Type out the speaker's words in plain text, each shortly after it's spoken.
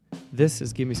This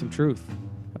is Give Me Some Truth,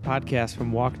 a podcast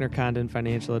from Walkner Condon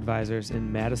Financial Advisors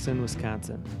in Madison,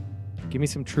 Wisconsin. Give Me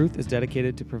Some Truth is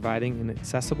dedicated to providing an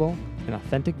accessible and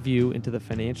authentic view into the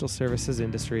financial services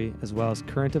industry, as well as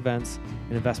current events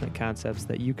and investment concepts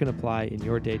that you can apply in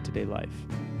your day-to-day life.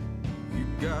 You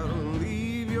gotta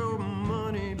leave your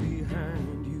money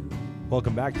behind you.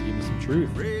 Welcome back to Give Me Some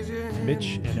Truth. Raise your hand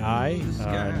Mitch and I,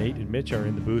 Nate and Mitch, are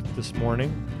in the booth this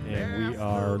morning, and we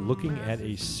are looking at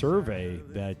a survey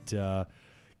that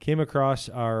came across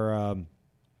our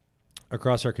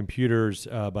computers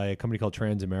by a company called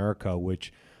Transamerica,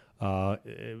 which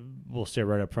we'll say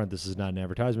right up front, this is not an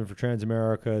advertisement for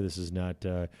Transamerica. This is not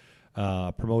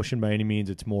promotion by any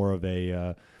means. It's more of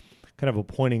a kind of a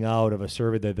pointing out of a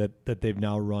survey that they've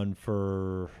now run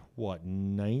for,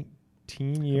 19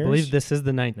 years? I believe this is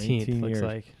the 19th, 19 looks years.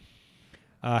 like.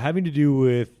 Having to do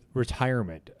with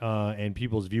retirement and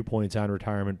people's viewpoints on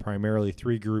retirement, primarily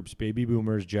three groups: baby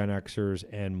boomers, Gen Xers,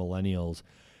 and millennials.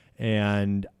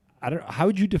 And I don't know, how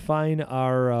would you define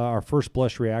our first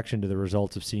blush reaction to the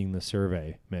results of seeing the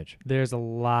survey, Mitch? There's a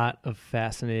lot of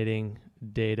fascinating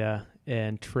data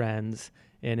and trends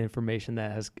and information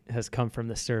that has come from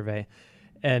this survey.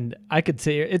 And I could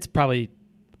say it's probably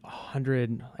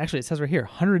 100, actually it says right here,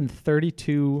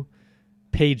 132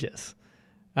 pages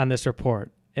on this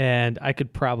report. And I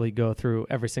could probably go through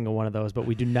every single one of those, but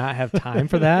we do not have time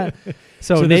for that.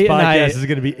 So this Nate podcast and I, is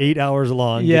going to be 8 hours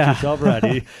long. Yeah. Get yourself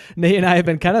ready. Nate and I have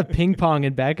been kind of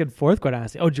ping-ponging back and forth, quite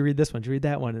honestly. Oh, did you read this one? Did you read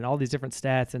that one? And all these different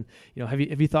stats. And, you know, have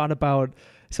you thought about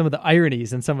some of the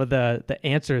ironies and some of the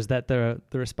answers that the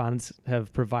respondents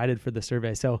have provided for the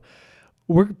survey? So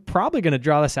we're probably going to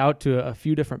draw this out to a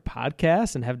few different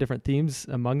podcasts and have different themes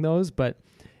among those, but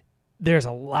there's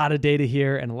a lot of data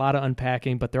here and a lot of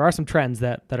unpacking, but there are some trends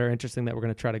that are interesting that we're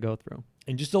going to try to go through.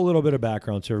 And just a little bit of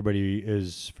background so everybody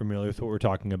is familiar with what we're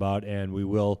talking about, and we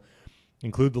will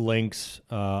include the links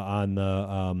on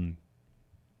the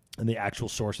actual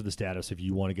source of the status. If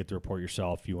you want to get the report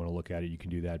yourself, if you want to look at it, you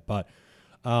can do that. But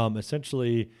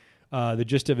essentially, the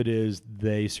gist of it is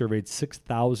they surveyed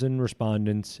 6,000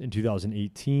 respondents in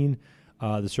 2018.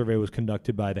 The survey was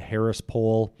conducted by the Harris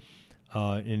Poll,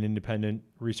 an independent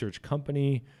research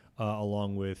company,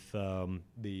 along with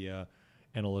the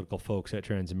analytical folks at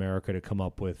Transamerica to come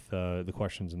up with the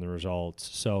questions and the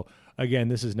results. So again,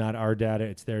 this is not our data,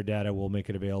 it's their data. We'll make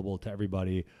it available to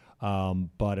everybody.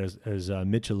 But as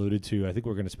Mitch alluded to, I think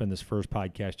we're going to spend this first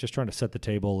podcast just trying to set the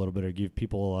table a little bit or give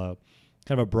people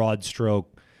kind of a broad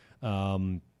stroke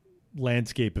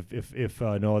landscape, if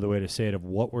no other way to say it, of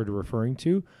what we're referring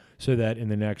to, so that in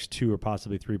the next 2 or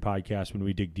possibly 3 podcasts, when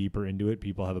we dig deeper into it,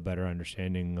 people have a better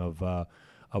understanding of where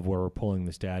we're pulling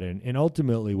this data in. And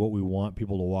ultimately, what we want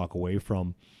people to walk away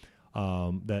from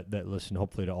that listen,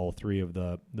 hopefully, to all 3 of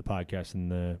the podcasts in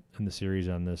the series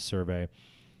on this survey,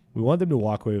 we want them to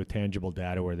walk away with tangible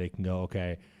data where they can go,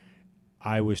 okay,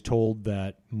 I was told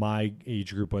that my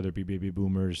age group, whether it be baby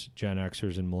boomers, Gen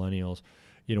Xers, and millennials,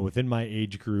 you know, within my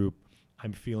age group,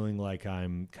 I'm feeling like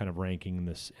I'm kind of ranking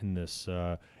in this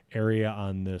area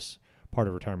on this part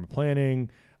of retirement planning.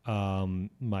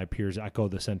 My peers echo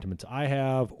the sentiments I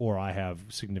have, or I have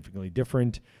significantly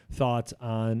different thoughts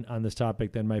on this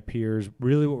topic than my peers.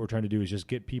 Really what we're trying to do is just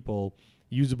get people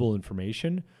usable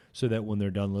information so that when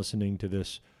they're done listening to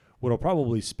this, what'll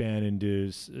probably span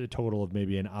into a total of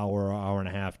maybe an hour and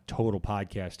a half total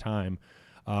podcast time,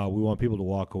 we want people to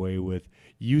walk away with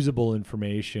usable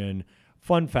information,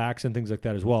 fun facts and things like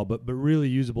that as well, but really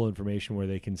usable information where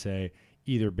they can say,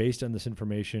 either based on this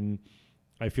information,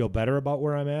 I feel better about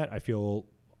where I'm at, I feel,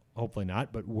 hopefully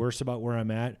not, but worse about where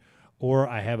I'm at, or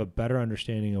I have a better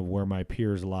understanding of where my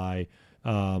peers lie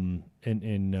in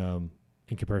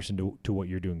comparison to what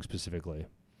you're doing specifically.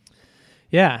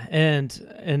 Yeah,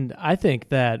 and I think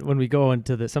that when we go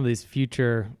into some of these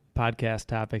future podcast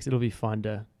topics, it'll be fun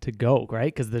to go,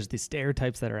 right? Because there's these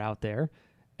stereotypes that are out there,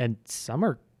 and some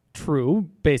are true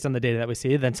based on the data that we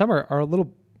see, then some are a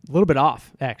little bit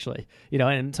off, actually, you know,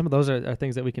 and some of those are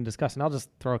things that we can discuss. And I'll just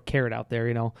throw a carrot out there,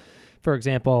 you know. For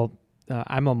example,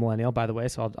 I'm a millennial, by the way,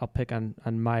 so I'll pick on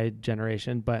my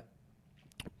generation, but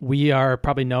we are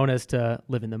probably known as to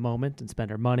live in the moment and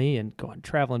spend our money and go on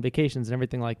travel and vacations and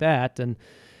everything like that. And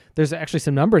there's actually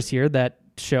some numbers here that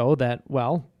show that,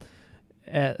 well,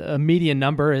 a median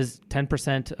number is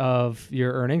 10% of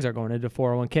your earnings are going into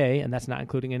 401k, and that's not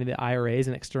including any of the IRAs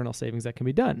and external savings that can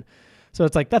be done. So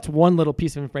it's like, that's one little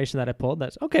piece of information that I pulled.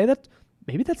 That's okay.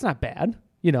 Maybe that's not bad.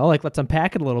 You know, like, let's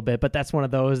unpack it a little bit, but that's one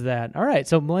of those that, all right,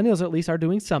 so millennials at least are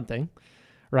doing something,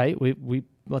 right? We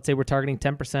let's say we're targeting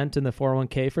 10% in the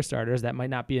 401k for starters. That might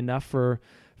not be enough for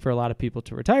a lot of people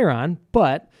to retire on,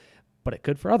 but but it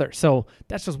could for others. So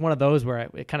that's just one of those where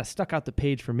it kind of stuck out the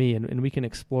page for me, and we can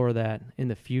explore that in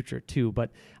the future too.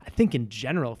 But I think in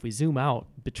general, if we zoom out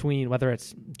between whether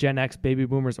it's Gen X, baby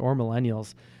boomers, or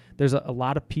millennials, there's a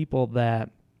lot of people that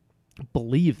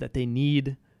believe that they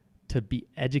need to be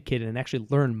educated and actually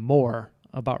learn more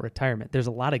about retirement. There's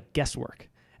a lot of guesswork,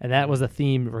 and that was a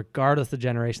theme regardless of the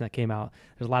generation that came out.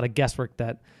 There's a lot of guesswork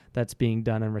that's being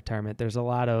done in retirement. There's a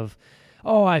lot of,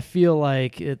 I feel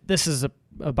like this is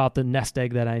about the nest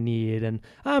egg that I need, and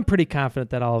I'm pretty confident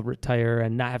that I'll retire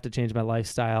and not have to change my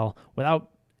lifestyle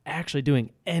without actually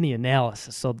doing any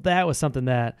analysis. So that was something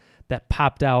that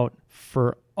popped out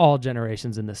for all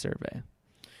generations in the survey.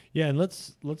 Yeah, and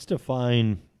let's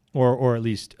define or at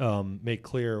least make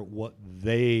clear what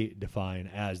they define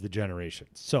as the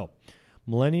generations. So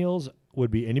millennials would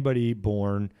be anybody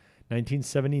born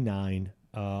 1979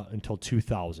 until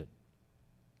 2000.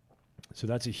 So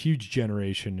that's a huge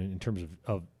generation in terms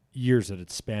of years that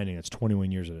it's spanning. It's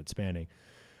 21 years that it's spanning.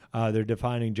 They're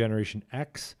defining Generation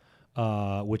X,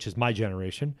 which is my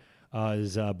generation,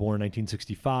 is born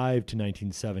 1965 to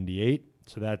 1978.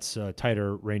 So that's a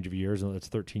tighter range of years, and that's a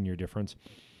 13-year difference.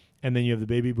 And then you have the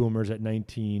baby boomers at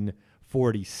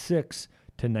 1946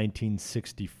 to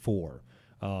 1964.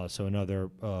 So another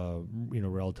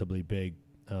relatively big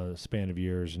span of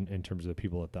years in terms of the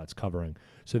people that's covering.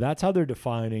 So that's how they're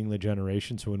defining the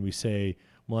generation. So when we say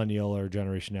millennial or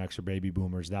Generation X or baby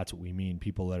boomers, that's what we mean,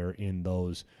 people that are in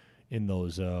those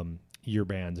year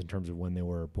bands in terms of when they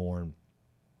were born.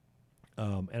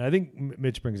 And I think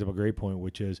Mitch brings up a great point,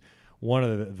 which is one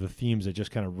of the themes that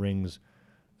just kind of rings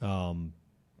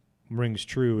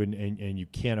true, and you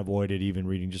can't avoid it even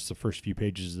reading just the first few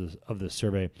pages of the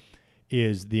survey,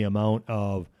 is the amount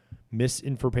of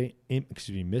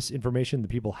misinformation that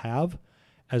people have,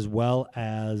 as well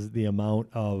as the amount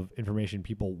of information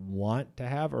people want to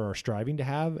have or are striving to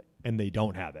have, and they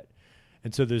don't have it.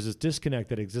 And so there's this disconnect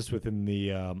that exists within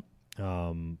the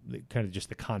kind of just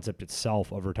the concept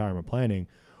itself of retirement planning,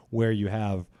 where you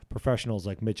have professionals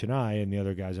like Mitch and I and the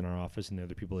other guys in our office and the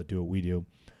other people that do what we do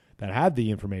that have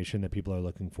the information that people are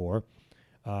looking for.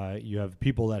 You have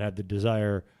people that have the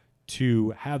desire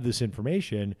to have this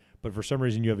information, but for some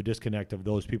reason you have a disconnect of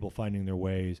those people finding their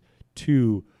ways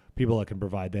to people that can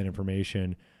provide that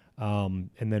information. And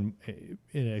then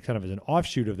in a kind of as an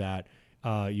offshoot of that,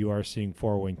 you are seeing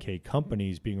 401k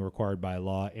companies being required by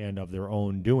law and of their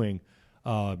own doing,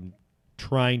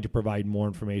 trying to provide more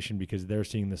information because they're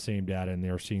seeing the same data and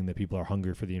they're seeing that people are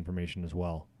hungry for the information as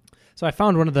well. So I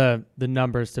found one of the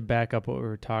numbers to back up what we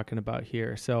were talking about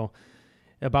here. So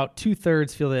about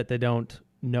 2/3 feel that they don't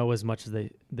know as much as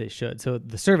they should. So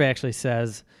the survey actually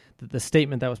says that the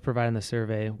statement that was provided in the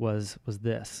survey was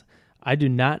this: I do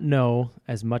not know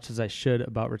as much as I should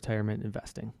about retirement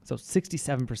investing. So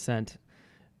 67%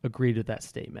 agreed with that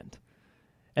statement.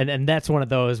 And that's one of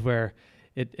those where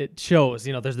it shows,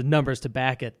 there's the numbers to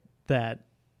back it that,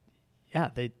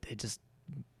 they just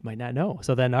might not know.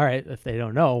 So then, all right, if they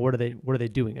don't know, what are they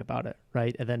doing about it,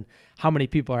 right? And then how many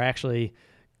people are actually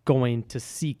going to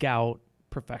seek out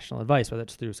professional advice, whether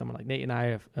it's through someone like Nate and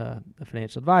I, a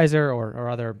financial advisor, or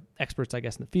other experts, I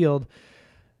guess, in the field.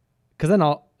 Because then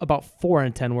about 4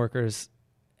 in 10 workers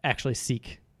actually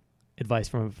seek advice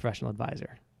from a professional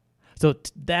advisor. So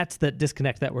that's the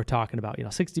disconnect that we're talking about.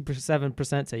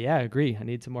 67% say, I agree. I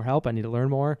need some more help. I need to learn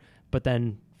more. But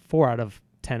then 4 out of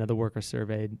 10 of the workers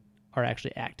surveyed are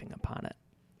actually acting upon it.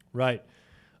 Right.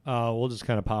 We'll just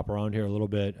kind of pop around here a little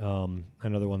bit.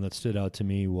 Another one that stood out to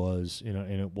me was,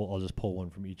 I'll just pull one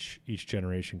from each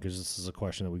generation, because this is a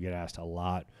question that we get asked a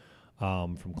lot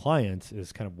from clients,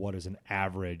 is kind of what is an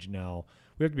average. Now,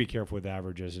 we have to be careful with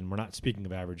averages, and we're not speaking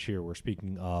of average here. We're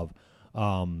speaking of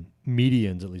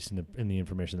medians, at least in the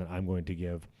information that I'm going to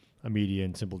give. A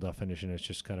median, simple definition, is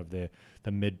just kind of the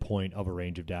midpoint of a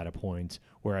range of data points,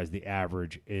 whereas the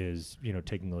average is,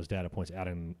 taking those data points,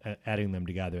 adding them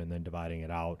together, and then dividing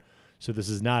it out. So this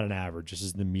is not an average. This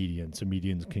is the median. So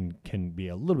medians can be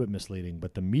a little bit misleading,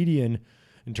 but the median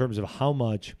in terms of how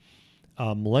much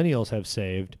millennials have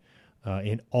saved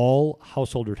in all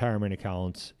household retirement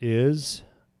accounts is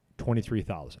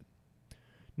 $23,000.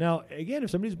 Now, again,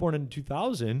 if somebody's born in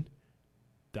 2000,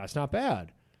 that's not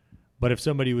bad. But if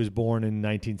somebody was born in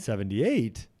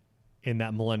 1978 in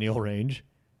that millennial range,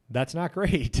 that's not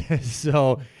great.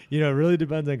 So, it really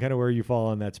depends on kind of where you fall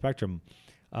on that spectrum.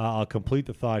 I'll complete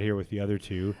the thought here with the other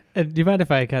two. And do you mind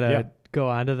if I kind of go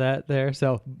on to that there?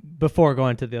 So before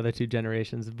going to the other two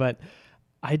generations, but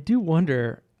I do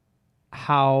wonder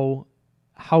how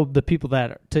the people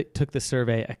that took the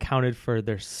survey accounted for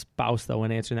their spouse, though,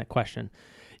 when answering that question.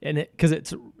 And because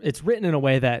it's written in a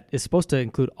way that is supposed to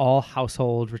include all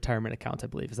household retirement accounts, I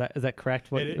believe. Is that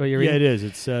correct? What you're reading? Yeah, it is.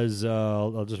 It says,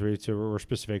 I'll just read it so we're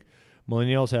specific.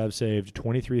 Millennials have saved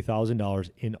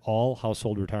 $23,000 in all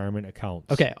household retirement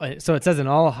accounts. Okay, so it says in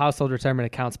all household retirement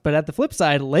accounts. But at the flip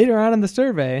side, later on in the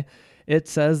survey, it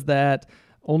says that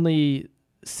only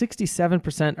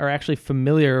 67% are actually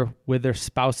familiar with their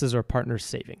spouse's or partner's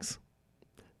savings.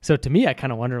 So to me, I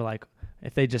kind of wonder, like,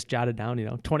 if they just jotted down,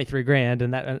 $23,000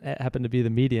 and that happened to be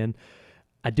the median,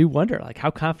 I do wonder, like,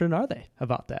 how confident are they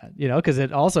about that? Because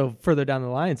it also further down the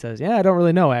line says, yeah, I don't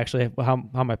really know actually how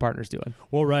my partner's doing.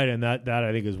 Well, right, and that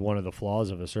I think is one of the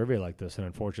flaws of a survey like this, and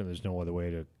unfortunately, there's no other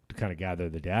way to kind of gather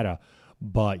the data.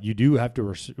 But you do have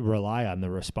to rely on the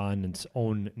respondents'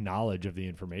 own knowledge of the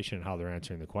information and how they're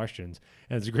answering the questions.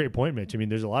 And it's a great point, Mitch. I mean,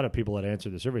 there's a lot of people that answer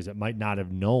the surveys that might not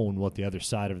have known what the other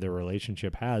side of their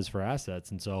relationship has for assets,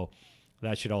 and so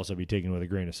that should also be taken with a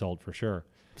grain of salt for sure.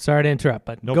 Sorry to interrupt,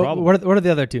 but no problem. What are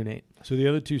the other two, Nate? So the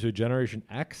other two, Generation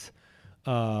X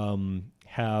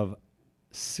have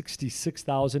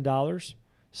 $66,000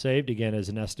 saved, again, as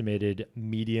an estimated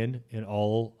median in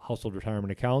all household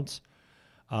retirement accounts.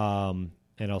 And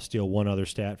I'll steal one other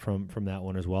stat from that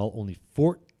one as well. Only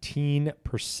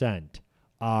 14%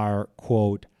 are,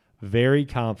 quote, very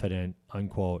confident,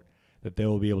 unquote, that they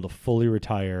will be able to fully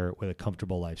retire with a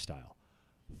comfortable lifestyle.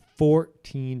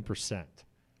 14%.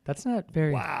 That's not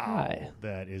very high.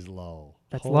 That is low.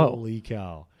 That's low. Holy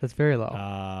cow. That's very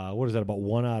low. What is that, about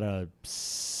 1 out of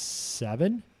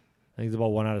 7? I think it's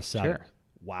about 1 out of 7. Sure.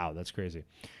 Wow, that's crazy.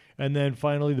 And then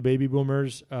finally, the baby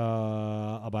boomers,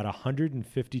 about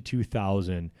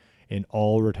 152,000 in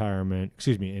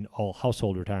all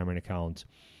household retirement accounts.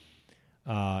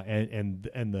 And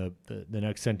the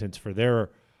next sentence for their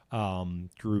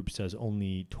group says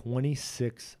only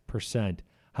 26%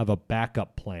 have a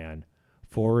backup plan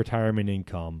for retirement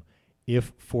income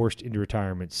if forced into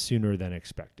retirement sooner than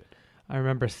expected. I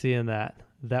remember seeing that.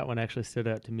 That one actually stood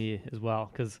out to me as well,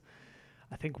 because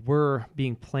I think we're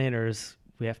being planners.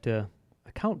 We have to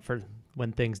account for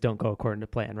when things don't go according to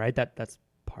plan, right? That's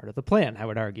part of the plan, I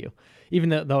would argue. Even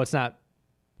though it's not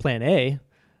plan A,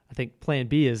 I think plan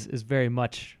B is very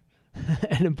much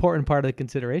an important part of the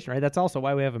consideration, right? That's also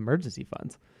why we have emergency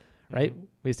funds, right? Mm-hmm.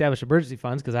 We establish emergency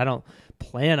funds because I don't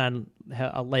plan on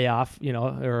a layoff,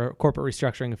 or a corporate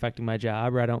restructuring affecting my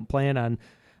job, or I don't plan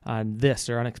on this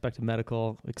or unexpected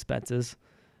medical expenses.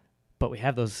 But we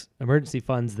have those emergency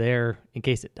funds there in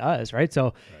case it does, right?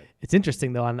 So It's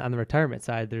interesting, though, on the retirement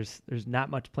side, there's not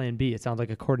much plan B, it sounds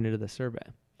like, according to the survey.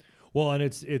 Well, and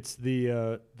it's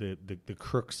the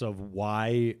crux of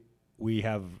why we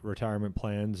have retirement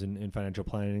plans and financial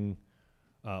planning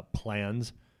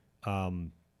plans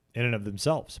in and of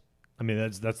themselves. I mean,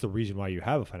 that's the reason why you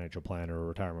have a financial plan or a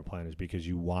retirement plan, is because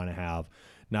you want to have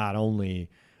not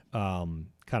only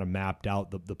kind of mapped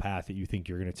out the path that you think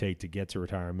you're going to take to get to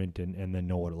retirement and then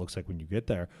know what it looks like when you get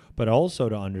there, but also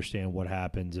to understand what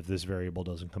happens if this variable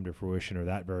doesn't come to fruition, or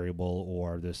that variable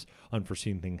or this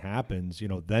unforeseen thing happens,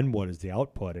 then what is the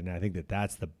output? And I think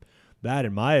that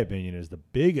in my opinion is the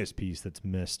biggest piece that's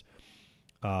missed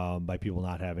by people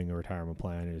not having a retirement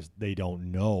plan, is they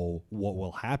don't know what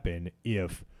will happen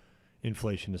if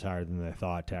inflation is higher than they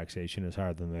thought, taxation is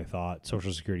higher than they thought,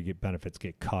 Social Security benefits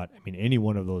get cut. I mean, any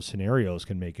one of those scenarios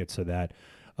can make it so that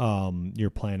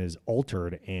your plan is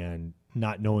altered, and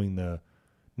not only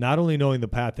knowing the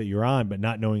path that you're on, but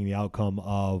not knowing the outcome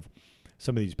of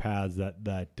some of these paths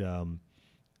that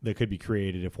could be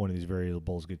created if one of these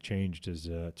variables get changed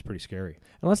it's pretty scary.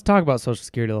 And let's talk about Social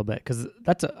Security a little bit, because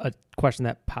that's a question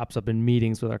that pops up in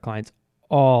meetings with our clients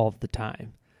all the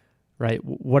time. Right?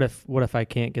 What if I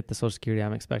can't get the Social Security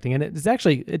I'm expecting? And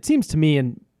it seems to me,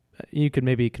 and you could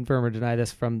maybe confirm or deny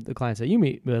this from the clients that you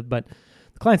meet with, but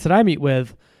the clients that I meet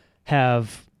with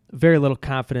have very little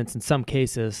confidence in some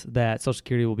cases that Social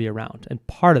Security will be around. And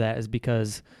part of that is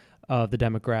because of the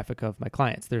demographic of my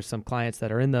clients. There's some clients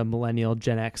that are in the millennial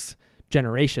Gen X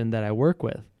generation that I work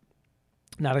with.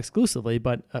 Not exclusively,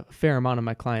 but a fair amount of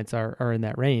my clients are in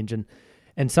that range. And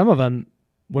some of them,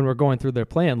 when we're going through their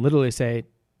plan, literally say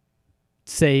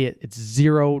it's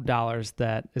 $0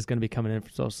 that is going to be coming in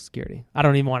for Social Security. I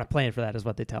don't even want to plan for that, is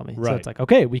what they tell me. Right. So it's like,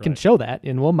 okay, we can show that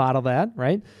and we'll model that,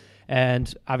 right?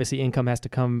 And obviously income has to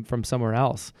come from somewhere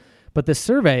else. But this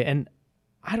survey, and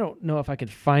I don't know if I can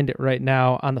find it right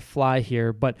now on the fly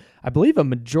here, but I believe a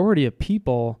majority of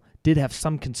people did have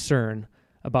some concern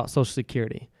about Social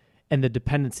Security and the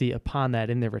dependency upon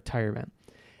that in their retirement.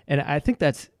 And I think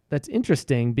that's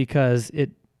interesting, because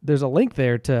there's a link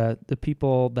there to the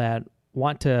people that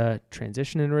want to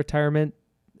transition into retirement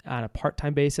on a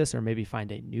part-time basis, or maybe find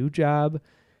a new job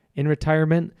in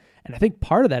retirement. And I think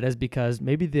part of that is because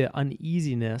maybe the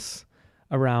uneasiness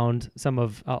around some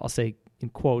of, I'll say in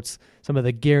quotes, some of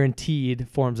the guaranteed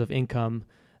forms of income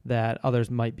that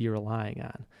others might be relying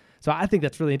on. So I think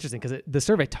that's really interesting because the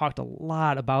survey talked a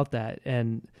lot about that.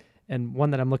 And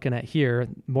one that I'm looking at here,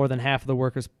 more than half of the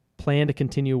workers plan to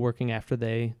continue working after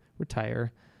they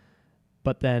retire.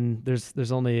 But then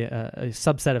there's only a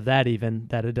subset of that even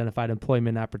that identified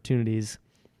employment opportunities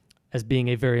as being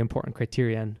a very important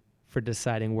criterion for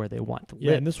deciding where they want to live.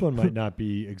 Yeah, and this one might not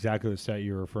be exactly the stat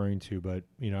you're referring to, but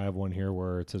I have one here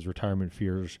where it says retirement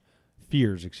fears,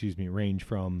 range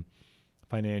from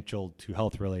financial to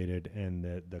health related, and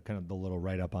the kind of the little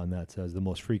write up on that says the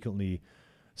most frequently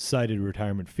cited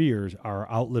retirement fears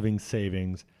are outliving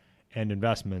savings and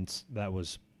investments. That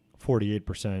was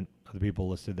 48% of the people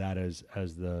listed that as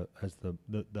the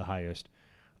highest,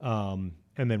 and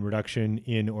then reduction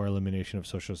in or elimination of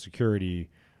Social Security,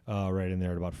 right in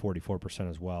there at about 44%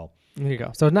 as well. There you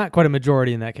go. So not quite a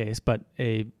majority in that case, but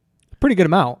a pretty good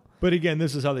amount. But again,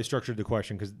 this is how they structured the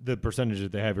question because the percentage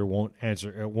that they have here won't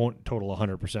total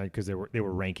 100% because they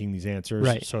were ranking these answers.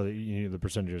 Right. So the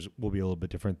percentages will be a little bit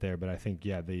different there. But I think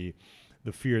the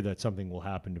fear that something will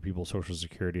happen to people's Social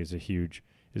Security is a huge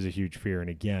fear. And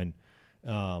again,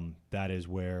 that is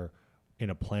where in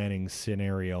a planning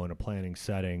scenario, in a planning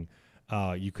setting,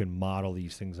 you can model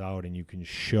these things out and you can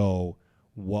show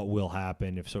what will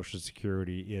happen if Social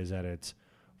Security is at its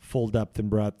full depth and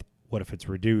breadth. What if it's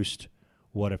reduced?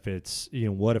 What if it's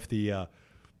what if the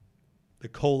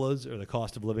COLAs or the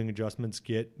cost of living adjustments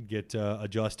get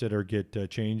adjusted or get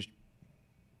changed?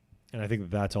 And I think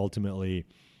that's ultimately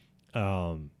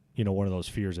one of those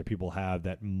fears that people have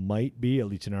that might be, at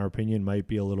least in our opinion, might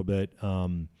be a little bit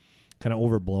kind of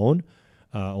overblown.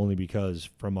 Only because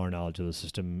from our knowledge of the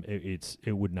system, it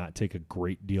would not take a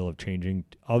great deal of changing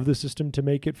of the system to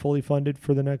make it fully funded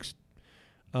for the next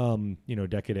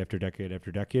decade after decade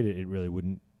after decade. It really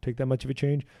wouldn't take that much of a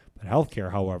change. But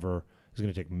healthcare, however, is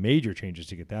going to take major changes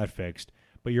to get that fixed.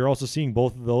 But you're also seeing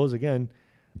both of those again,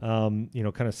 kind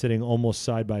of sitting almost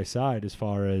side by side as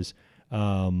far as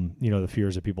the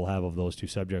fears that people have of those two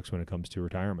subjects when it comes to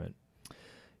retirement.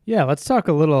 Yeah, let's talk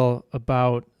a little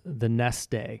about the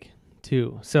nest egg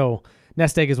too. So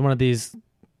nest egg is one of these,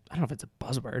 I don't know if it's a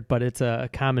buzzword, but it's a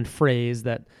common phrase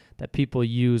that people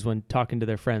use when talking to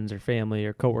their friends or family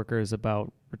or coworkers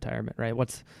about retirement, right?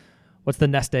 What's the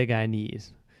nest egg I need?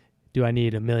 Do I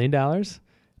need $1 million?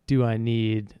 Do I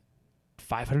need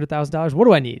 $500,000? What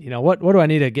do I need? What do I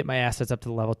need to get my assets up to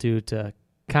the level to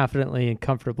confidently and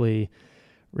comfortably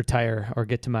retire or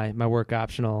get to my work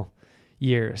optional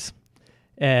years?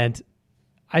 And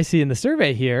I see in the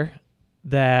survey here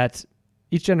that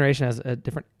each generation has a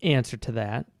different answer to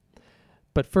that.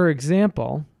 But for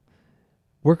example,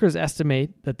 workers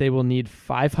estimate that they will need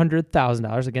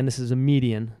 $500,000. Again, this is a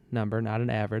median number, not an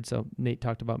average. So Nate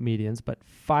talked about medians, but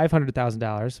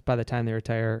 $500,000 by the time they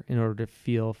retire in order to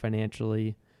feel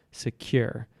financially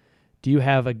secure. Do you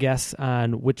have a guess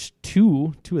on which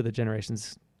two of the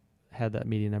generations had that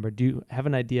median number? Do you have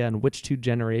an idea on which two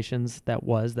generations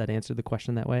that answered the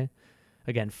question that way?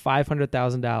 Again,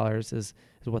 $500,000 is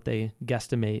what they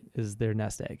guesstimate is their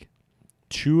nest egg.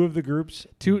 Two of the groups?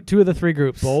 Two of the three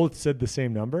groups. Both said the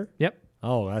same number? Yep.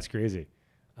 Oh, that's crazy.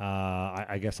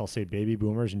 I guess I'll say baby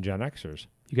boomers and Gen Xers.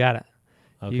 You got it.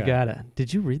 Okay. You got it.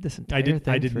 Did you read this entire thing?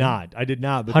 I did not.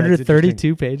 But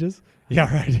 132 pages?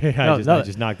 Yeah, right. Yeah, I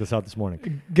just knocked this out this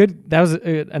morning. Good. That was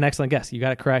an excellent guess. You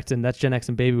got it correct, and that's Gen X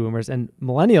and baby boomers. And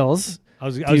millennials... I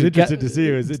was interested to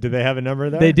see, do they have a number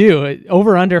there? They do.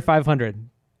 Over under 500.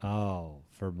 Oh,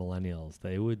 for millennials,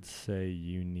 they would say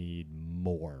you need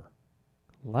more.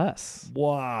 Less.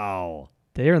 Wow.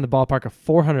 They are in the ballpark of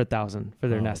 400,000 for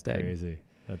their nest egg. Crazy.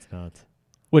 That's nuts.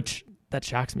 Which that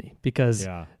shocks me because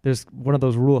there's one of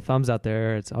those rule of thumbs out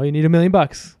there. It's you need $1 million.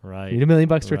 Right. You need $1 million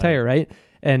to retire, right?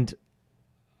 And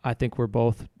I think we're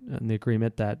both in the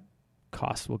agreement that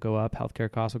costs will go up,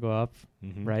 healthcare costs will go up,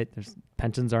 right? There's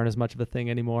pensions aren't as much of a thing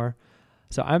anymore.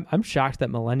 So I'm shocked that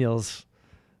millennials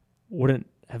wouldn't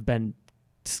have been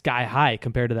sky high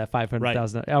compared to that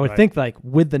 500,000. I would think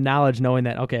with the knowledge, knowing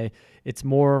that, okay, it's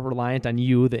more reliant on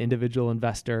you, the individual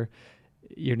investor.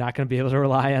 You're not going to be able to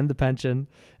rely on the pension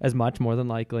as much, more than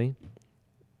likely.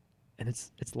 And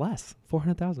it's less,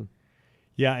 400,000.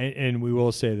 Yeah, and we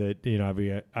will say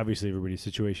that obviously everybody's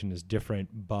situation is different,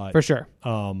 but for sure.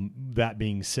 That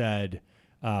being said,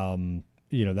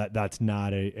 that's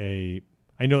not a.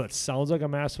 I know that sounds like a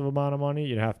massive amount of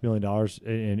money,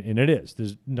 $500,000, and it is.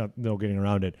 There's no getting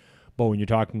around it. But when you're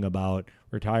talking about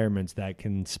retirements that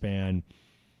can span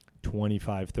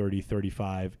 25, 30,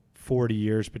 35, 40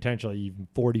 years, potentially even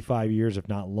 45 years, if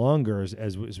not longer,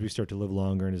 as we start to live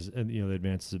longer and the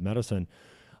advances of medicine,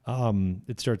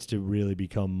 it starts to really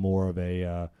become more of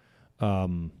a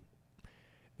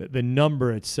the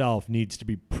number itself needs to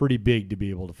be pretty big to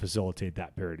be able to facilitate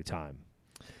that period of time.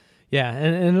 Yeah,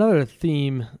 and another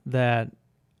theme that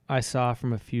I saw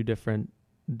from a few different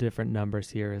numbers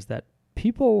here is that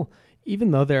people,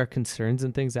 even though there are concerns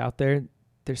and things out there,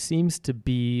 there seems to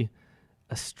be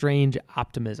a strange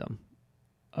optimism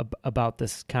about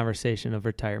this conversation of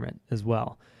retirement as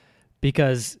well.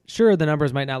 Because sure, the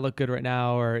numbers might not look good right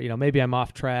now, or maybe I'm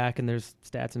off track, and there's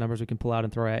stats and numbers we can pull out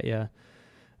and throw at you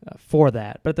for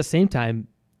that. But at the same time,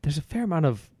 there's a fair amount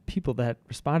of people that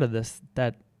respond to this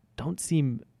that don't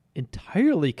seem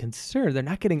entirely concerned. They're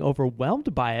not getting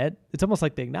overwhelmed by it. It's almost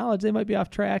like they acknowledge they might be off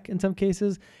track in some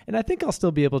cases, and I think I'll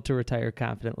still be able to retire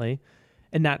confidently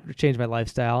and not change my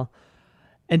lifestyle.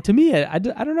 And to me, I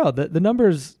don't know, the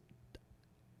numbers,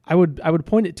 I would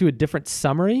point it to a different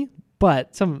summary,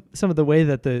 but some of the way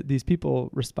that these people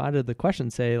responded to the question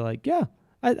say like, yeah,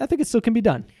 I think it still can be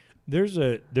done. There's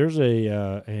an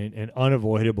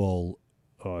unavoidable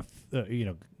kind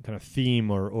of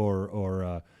theme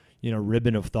or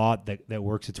ribbon of thought that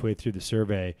works its way through the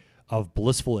survey of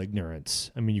blissful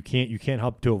ignorance. I mean, you can't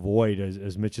help to avoid,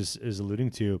 as Mitch is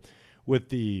alluding to, with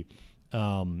the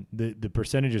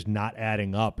percentages not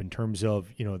adding up in terms of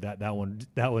that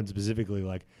one specifically,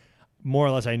 like more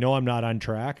or less, I know I'm not on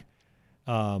track.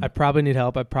 I probably need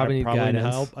help. I probably need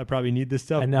guidance. I probably need this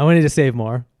stuff. And now I need to save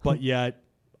more. But yet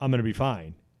I'm going to be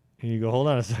fine. And you go, hold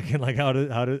on a second. Like how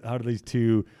do these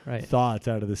two thoughts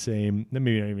out of the same,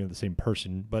 maybe not even the same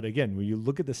person. But again, when you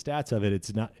look at the stats of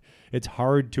it, it's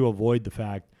hard to avoid the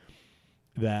fact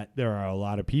that there are a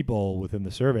lot of people within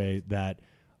the survey that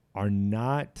they're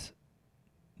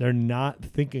not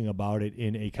thinking about it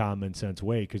in a common sense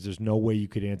way, because there's no way you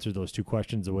could answer those two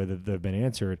questions the way that they've been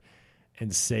answered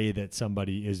and say that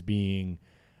somebody is being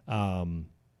kind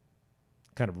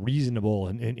of reasonable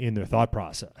in their thought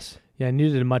process. Yeah, and you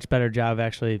did a much better job of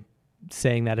actually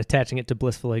saying that, attaching it to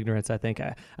blissful ignorance. I think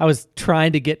I was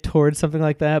trying to get towards something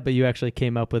like that, but you actually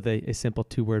came up with a simple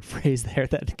 2-word phrase there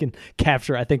that can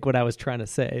capture, I think, what I was trying to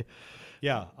say.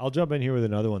 Yeah, I'll jump in here with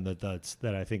another one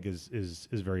that I think is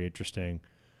very interesting.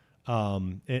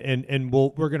 And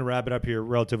we're going to wrap it up here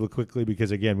relatively quickly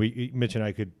because again, Mitch and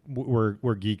I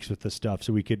we're geeks with this stuff,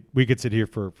 so we could sit here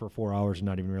for 4 hours and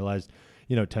not even realize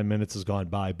 10 minutes has gone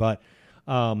by. But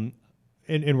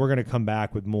and we're going to come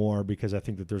back with more because I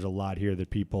think that there's a lot here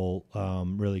that people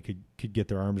really could get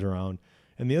their arms around.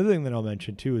 And the other thing that I'll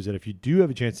mention too is that if you do have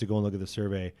a chance to go and look at the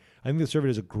survey, I think the survey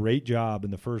does a great job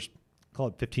in the first, call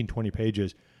it 15, 20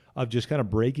 pages of just kind of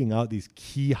breaking out these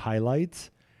key highlights.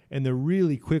 And they're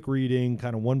really quick reading,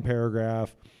 kind of one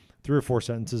paragraph, 3 or 4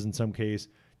 sentences in some case,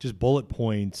 just bullet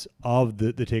points of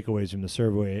the takeaways from the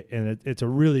survey. And it's a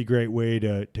really great way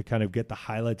to kind of get the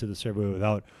highlights of the survey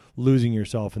without losing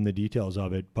yourself in the details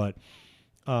of it. But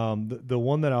the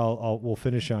one that we'll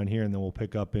finish on here and then we'll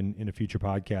pick up in a future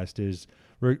podcast is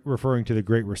referring to the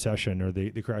Great Recession or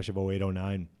the crash of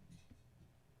 08-09.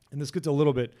 And this gets a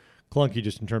little bit clunky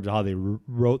just in terms of how they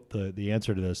wrote the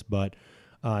answer to this, but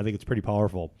I think it's pretty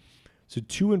powerful. So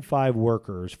 2 in 5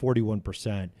 workers,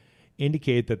 41%,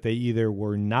 indicate that they either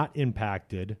were not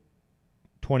impacted,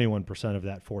 21% of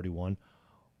that 41,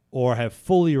 or have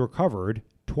fully recovered,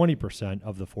 20%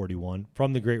 of the 41,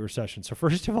 from the Great Recession. So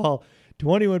first of all,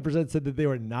 21% said that they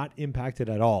were not impacted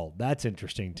at all. That's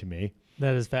interesting to me.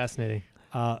 That is fascinating.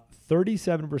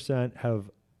 37% have,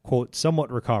 quote,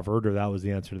 somewhat recovered, or that was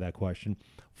the answer to that question.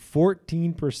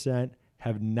 14%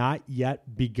 have not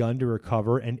yet begun to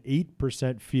recover, and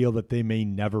 8% feel that they may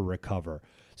never recover.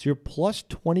 So you're plus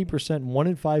 20%, 1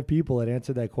 in 5 people that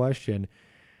answered that question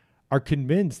are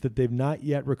convinced that they've not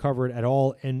yet recovered at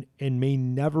all and may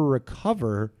never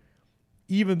recover,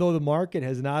 even though the market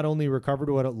has not only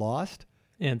recovered what it lost,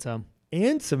 and some.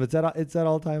 It's at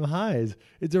all-time highs.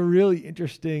 It's a really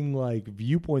interesting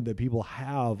viewpoint that people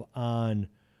have on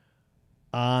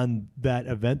that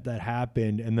event that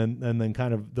happened, and then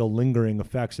kind of the lingering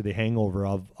effects of the hangover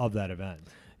of that event.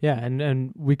 Yeah,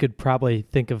 and we could probably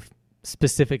think of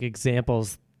specific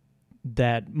examples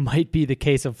that might be the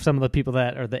case of some of the people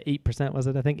that are the 8%, was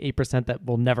it? I think 8% that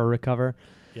will never recover.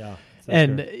 Yeah.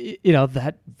 And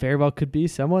that very well could be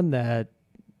someone that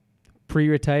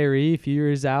pre-retiree, a few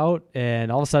years out,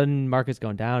 and all of a sudden market's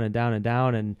going down and down and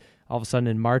down, and all of a sudden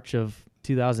in March of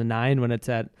 2009 when it's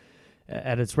at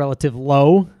its relative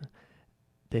low,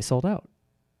 they sold out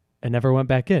and never went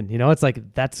back in. It's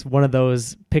like that's one of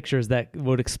those pictures that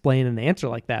would explain an answer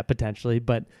like that potentially.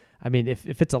 But I mean,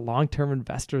 if it's a long-term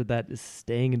investor that is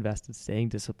staying invested, staying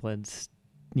disciplined,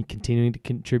 continuing to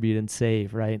contribute and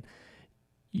save, right?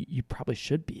 You probably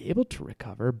should be able to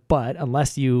recover, but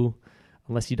unless you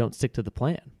don't stick to the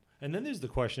plan. And then there's the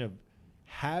question of,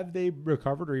 have they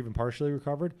recovered or even partially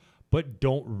recovered, but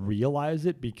don't realize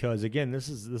it? Because again, this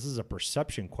is a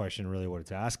perception question, really, what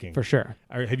it's asking. For sure.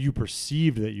 Or have you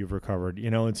perceived that you've recovered?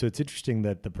 And so it's interesting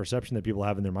that the perception that people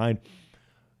have in their mind,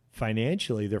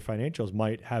 financially, their financials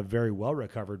might have very well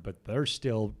recovered, but they're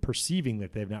still perceiving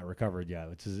that they've not recovered yet,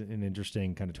 which is an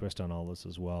interesting kind of twist on all this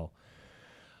as well.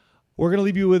 We're going to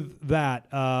leave you with that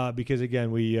because,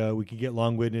 again, we could get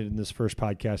long-winded in this first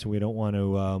podcast, and we don't want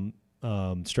to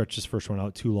stretch this first one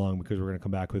out too long because we're going to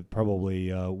come back with probably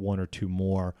one or two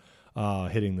more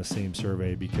hitting the same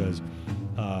survey because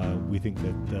we think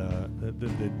that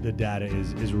the data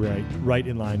is right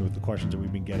in line with the questions that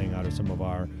we've been getting out of some of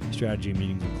our strategy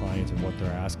meetings with clients and what they're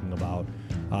asking about.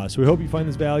 So we hope you find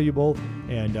this valuable,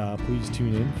 and please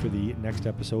tune in for the next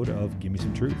episode of Give Me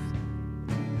Some Truth.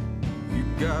 You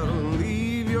gotta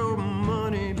leave your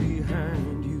money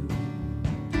behind you.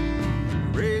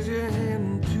 Raise your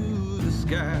hand to the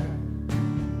sky.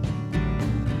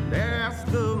 Ask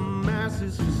the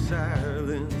masses for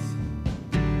silence.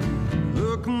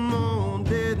 Look 'em all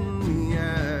dead in the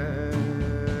eye.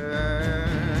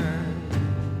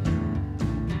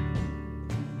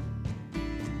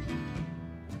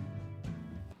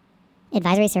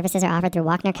 Advisory services are offered through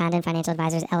Walkner Condon Financial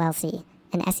Advisors, LLC,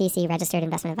 an SEC-registered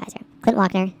investment advisor. Clint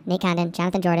Walkner, Nate Condon,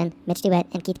 Jonathan Jordan, Mitch DeWitt,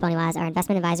 and Keith Bonywaz are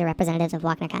investment advisor representatives of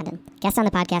Walkner Condon. Guests on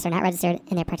the podcast are not registered,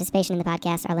 and their participation in the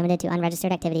podcast are limited to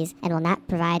unregistered activities and will not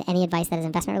provide any advice that is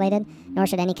investment-related, nor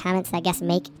should any comments that guests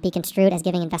make be construed as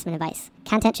giving investment advice.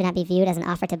 Content should not be viewed as an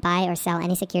offer to buy or sell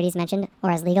any securities mentioned or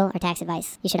as legal or tax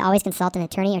advice. You should always consult an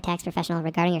attorney or tax professional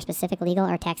regarding your specific legal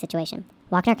or tax situation.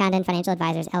 Walkner Condon Financial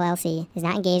Advisors, LLC, is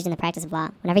not engaged in the practice of law.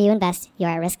 Whenever you invest, you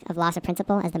are at risk of loss of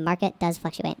principal as the market does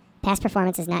fluctuate. Past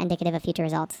performance is not indicative of future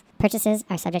results. Purchases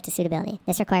are subject to suitability.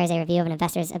 This requires a review of an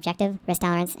investor's objective, risk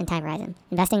tolerance, and time horizon.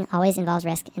 Investing always involves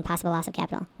risk and possible loss of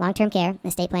capital. Long-term care,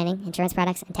 estate planning, insurance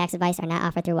products, and tax advice are not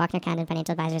offered through Walkner Condon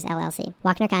Financial Advisors, LLC.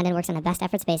 Walkner Condon works on a best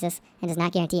efforts basis and does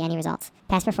not guarantee any results.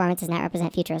 Past performance does not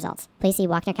represent future results. Please see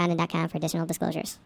WalknerCondon.com for additional disclosures.